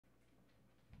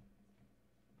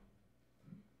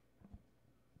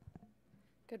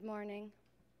Good morning.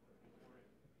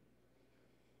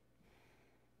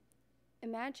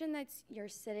 Imagine that you're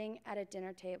sitting at a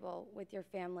dinner table with your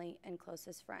family and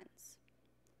closest friends.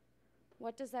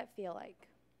 What does that feel like?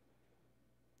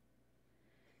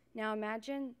 Now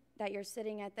imagine that you're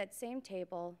sitting at that same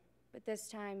table, but this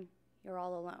time you're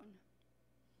all alone.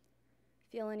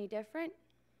 Feel any different?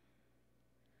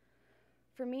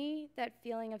 For me, that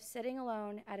feeling of sitting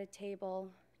alone at a table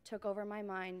took over my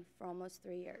mind for almost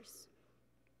 3 years.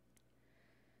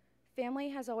 Family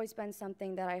has always been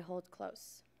something that I hold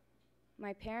close.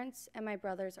 My parents and my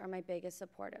brothers are my biggest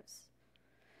supportives.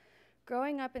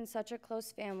 Growing up in such a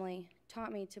close family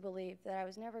taught me to believe that I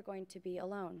was never going to be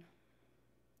alone.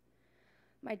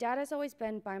 My dad has always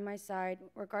been by my side,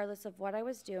 regardless of what I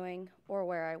was doing or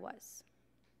where I was.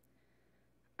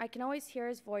 I can always hear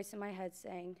his voice in my head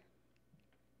saying,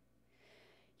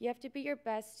 "You have to be your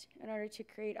best in order to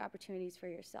create opportunities for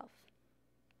yourself."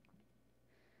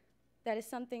 That is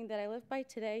something that I live by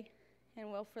today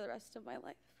and will for the rest of my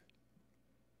life.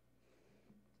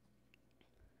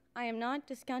 I am not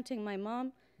discounting my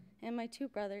mom and my two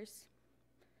brothers,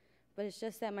 but it's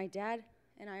just that my dad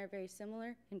and I are very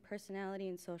similar in personality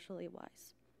and socially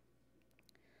wise.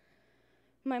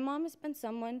 My mom has been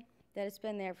someone that has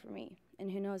been there for me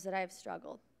and who knows that I have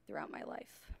struggled throughout my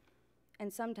life.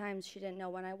 And sometimes she didn't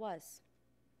know when I was.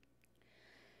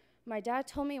 My dad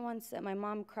told me once that my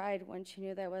mom cried when she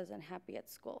knew that I wasn't happy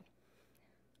at school.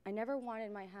 I never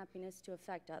wanted my happiness to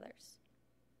affect others.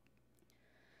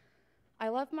 I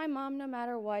love my mom no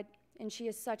matter what, and she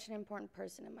is such an important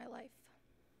person in my life.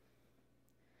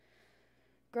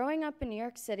 Growing up in New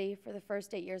York City for the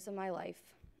first 8 years of my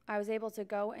life, I was able to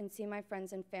go and see my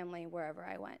friends and family wherever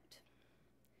I went.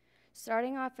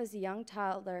 Starting off as a young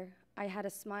toddler, I had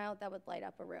a smile that would light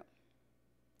up a room.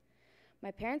 My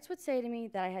parents would say to me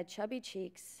that I had chubby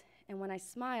cheeks, and when I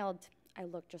smiled, I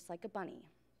looked just like a bunny.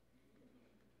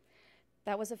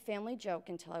 That was a family joke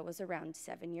until I was around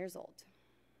 7 years old.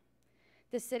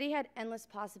 The city had endless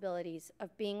possibilities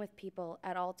of being with people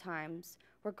at all times,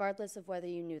 regardless of whether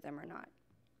you knew them or not.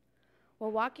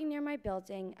 While walking near my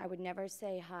building, I would never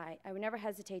say hi. I would never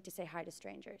hesitate to say hi to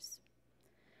strangers.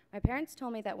 My parents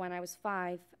told me that when I was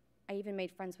 5, I even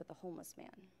made friends with a homeless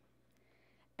man.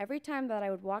 Every time that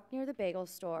I would walk near the bagel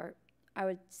store, I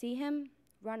would see him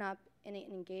run up and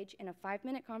engage in a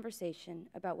 5-minute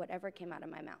conversation about whatever came out of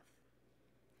my mouth.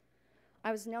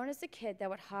 I was known as the kid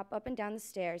that would hop up and down the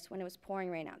stairs when it was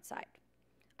pouring rain outside.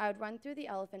 I would run through the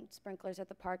elephant sprinklers at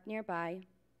the park nearby,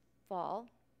 fall,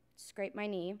 scrape my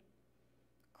knee,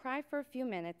 cry for a few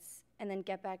minutes, and then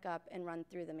get back up and run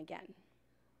through them again.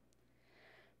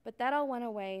 But that all went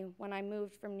away when I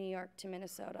moved from New York to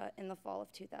Minnesota in the fall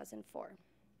of 2004.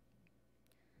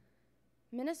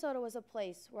 Minnesota was a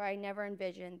place where I never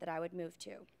envisioned that I would move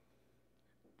to.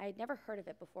 I had never heard of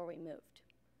it before we moved.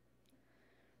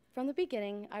 From the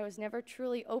beginning, I was never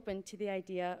truly open to the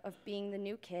idea of being the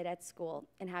new kid at school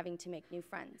and having to make new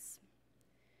friends.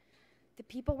 The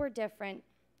people were different,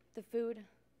 the food,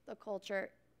 the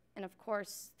culture, and of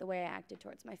course, the way I acted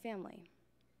towards my family.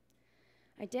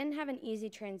 I didn't have an easy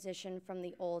transition from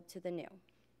the old to the new.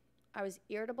 I was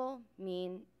irritable,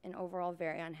 mean, and overall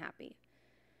very unhappy.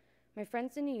 My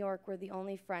friends in New York were the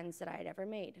only friends that I had ever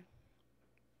made.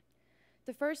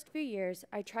 The first few years,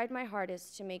 I tried my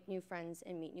hardest to make new friends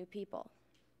and meet new people.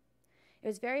 It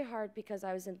was very hard because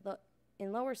I was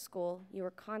in lower school. You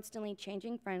were constantly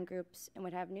changing friend groups and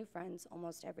would have new friends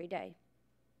almost every day.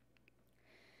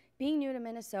 Being new to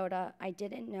Minnesota, I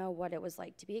didn't know what it was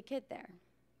like to be a kid there.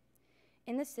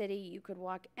 In the city, you could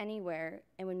walk anywhere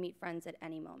and would meet friends at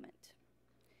any moment.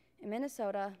 In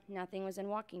Minnesota, nothing was in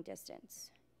walking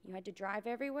distance. You had to drive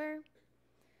everywhere.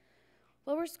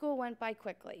 Lower school went by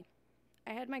quickly.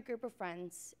 I had my group of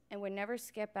friends and would never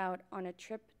skip out on a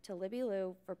trip to Libby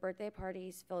Lou for birthday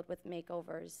parties filled with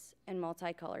makeovers and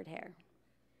multicolored hair.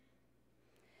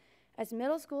 As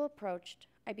middle school approached,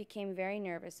 I became very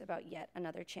nervous about yet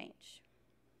another change.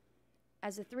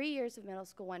 As the 3 years of middle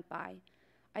school went by,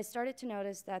 I started to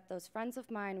notice that those friends of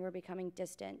mine were becoming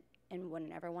distant and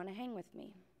wouldn't ever want to hang with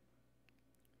me.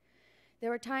 There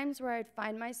were times where I'd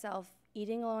find myself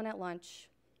eating alone at lunch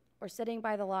or sitting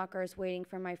by the lockers waiting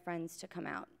for my friends to come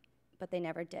out, but they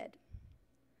never did.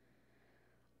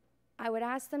 I would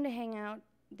ask them to hang out,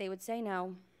 they would say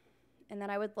no, and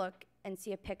then I would look and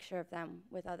see a picture of them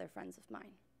with other friends of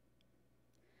mine.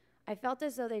 I felt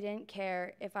as though they didn't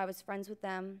care if I was friends with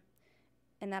them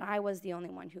and that I was the only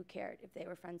one who cared if they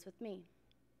were friends with me.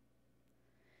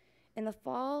 In the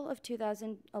fall of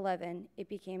 2011, it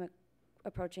became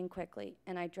approaching quickly,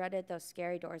 and I dreaded those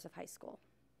scary doors of high school.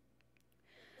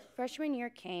 Freshman year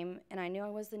came, and I knew I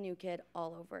was the new kid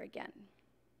all over again.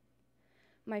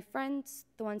 My friends,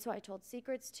 the ones who I told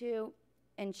secrets to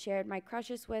and shared my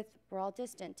crushes with, were all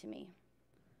distant to me.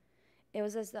 It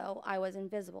was as though I was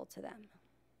invisible to them.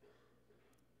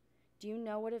 Do you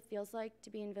know what it feels like to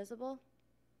be invisible?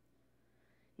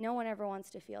 No one ever wants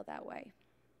to feel that way.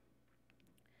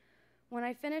 When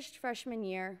I finished freshman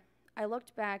year, I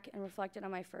looked back and reflected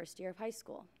on my first year of high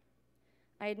school.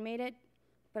 I had made it,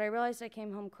 but I realized I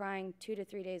came home crying 2 to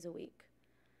 3 days a week.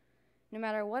 No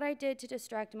matter what I did to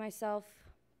distract myself,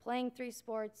 playing 3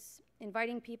 sports,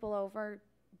 inviting people over,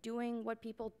 doing what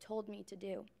people told me to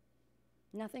do,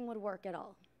 nothing would work at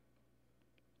all.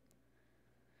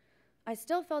 I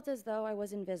still felt as though I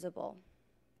was invisible.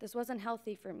 This wasn't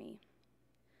healthy for me.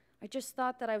 I just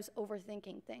thought that I was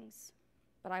overthinking things,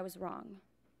 but I was wrong.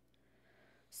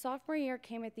 Sophomore year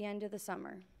came at the end of the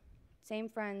summer. Same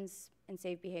friends and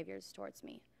same behaviors towards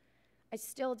me. I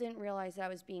still didn't realize that I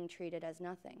was being treated as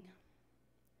nothing.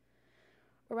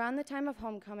 Around the time of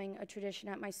homecoming, a tradition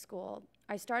at my school,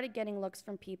 I started getting looks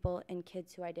from people and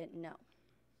kids who I didn't know.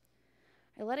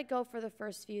 I let it go for the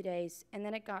first few days, and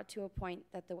then it got to a point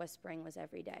that the whispering was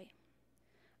every day.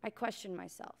 I questioned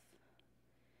myself.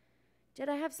 Did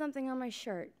I have something on my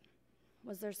shirt?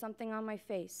 Was there something on my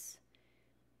face?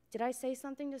 Did I say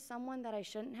something to someone that I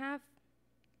shouldn't have?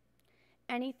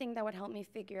 Anything that would help me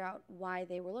figure out why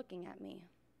they were looking at me.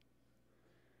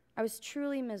 I was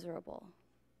truly miserable.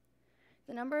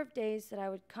 The number of days that I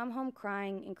would come home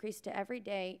crying increased to every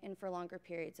day and for longer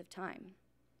periods of time.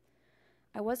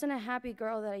 I wasn't a happy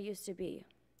girl that I used to be.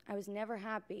 I was never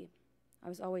happy. I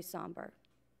was always somber.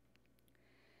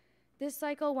 This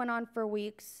cycle went on for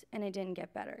weeks, and it didn't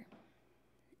get better.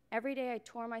 Every day I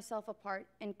tore myself apart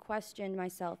and questioned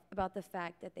myself about the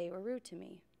fact that they were rude to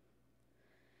me.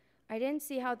 I didn't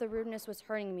see how the rudeness was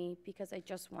hurting me because I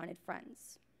just wanted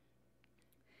friends.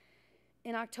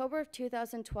 In October of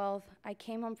 2012, I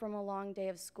came home from a long day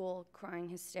of school crying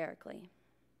hysterically.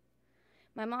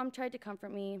 My mom tried to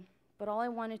comfort me, but all I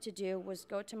wanted to do was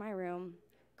go to my room,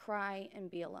 cry,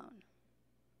 and be alone.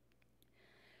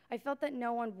 I felt that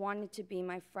no one wanted to be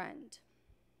my friend,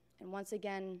 and once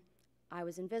again, I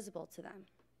was invisible to them.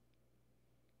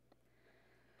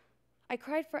 I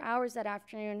cried for hours that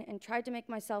afternoon and tried to make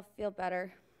myself feel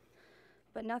better,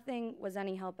 but nothing was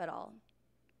any help at all.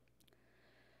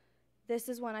 This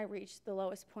is when I reached the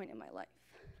lowest point in my life.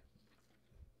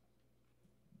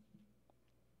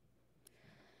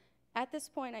 At this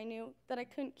point, I knew that I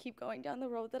couldn't keep going down the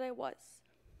road that I was.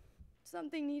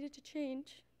 Something needed to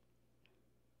change.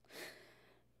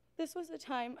 This was the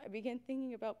time I began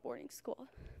thinking about boarding school.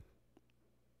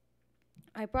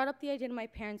 I brought up the idea to my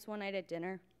parents one night at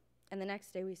dinner, and the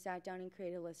next day we sat down and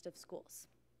created a list of schools.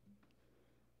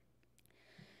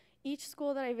 Each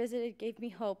school that I visited gave me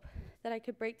hope that I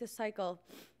could break the cycle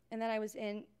and that I was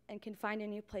in and can find a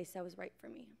new place that was right for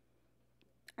me.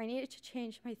 I needed to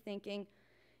change my thinking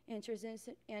and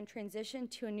transition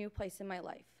to a new place in my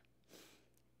life.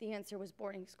 The answer was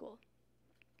boarding school.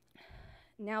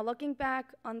 Now, looking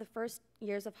back on the first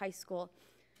years of high school,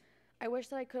 I wish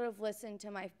that I could have listened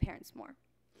to my parents more,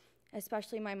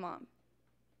 especially my mom.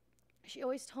 She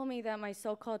always told me that my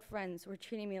so-called friends were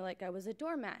treating me like I was a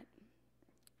doormat.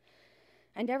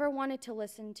 I never wanted to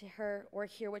listen to her or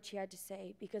hear what she had to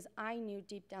say because I knew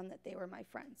deep down that they were my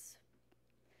friends.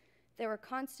 There were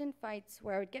constant fights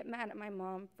where I would get mad at my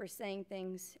mom for saying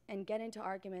things and get into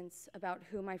arguments about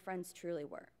who my friends truly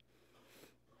were.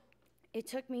 It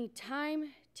took me time,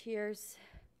 tears,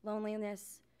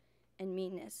 loneliness, and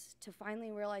meanness to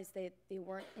finally realize they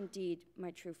weren't indeed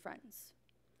my true friends.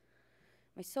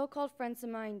 My so-called friends of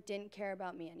mine didn't care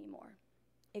about me anymore.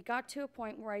 It got to a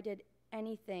point where I did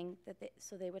anything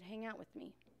so they would hang out with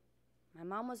me. My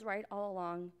mom was right all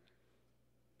along,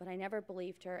 but I never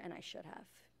believed her, and I should have.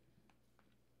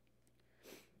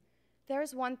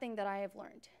 There's one thing that I have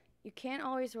learned. You can't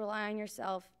always rely on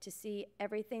yourself to see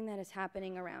everything that is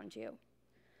happening around you.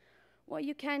 What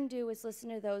you can do is listen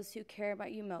to those who care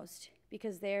about you most,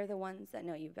 because they're the ones that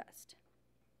know you best.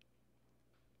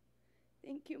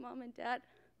 Thank you, Mom and Dad,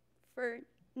 for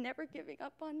never giving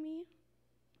up on me.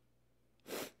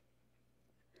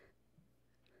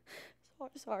 So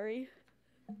sorry.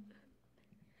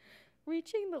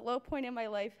 Reaching the low point in my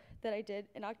life that I did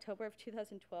in October of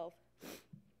 2012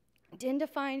 didn't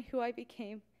define who I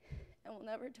became and will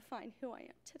never define who I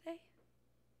am today.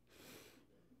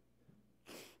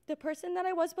 The person that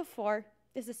I was before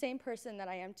is the same person that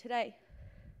I am today.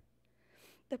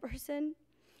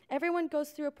 Everyone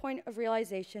goes through a point of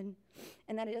realization,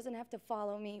 and that it doesn't have to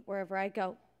follow me wherever I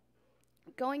go.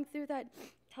 Going through that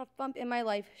tough bump in my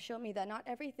life showed me that not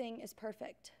everything is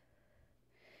perfect.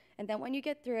 And then when you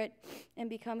get through it and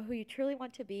become who you truly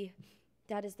want to be,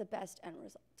 that is the best end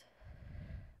result.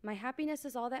 My happiness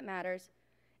is all that matters,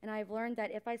 and I have learned that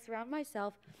if I surround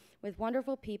myself with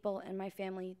wonderful people and my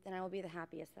family, then I will be the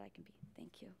happiest that I can be.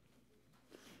 Thank you.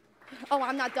 Oh,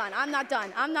 I'm not done. I'm not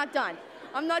done. I'm not done.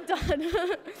 I'm not done.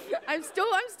 I'm still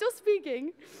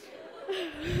speaking.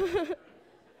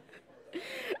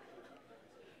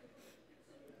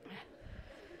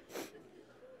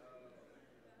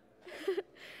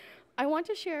 I want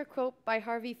to share a quote by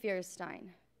Harvey Fierstein.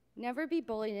 Never be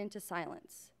bullied into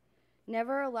silence.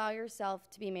 Never allow yourself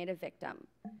to be made a victim.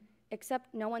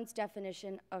 Accept no one's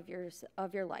definition of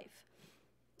your life.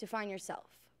 Define yourself.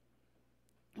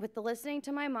 With the listening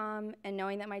to my mom and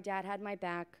knowing that my dad had my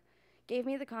back, gave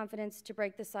me the confidence to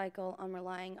break the cycle on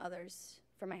relying others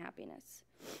for my happiness.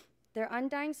 Their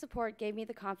undying support gave me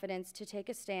the confidence to take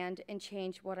a stand and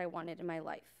change what I wanted in my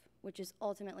life, which is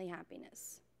ultimately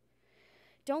happiness.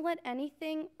 Don't let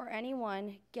anything or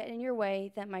anyone get in your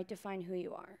way that might define who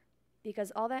you are,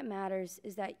 because all that matters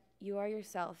is that you are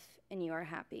yourself and you are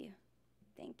happy.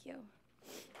 Thank you.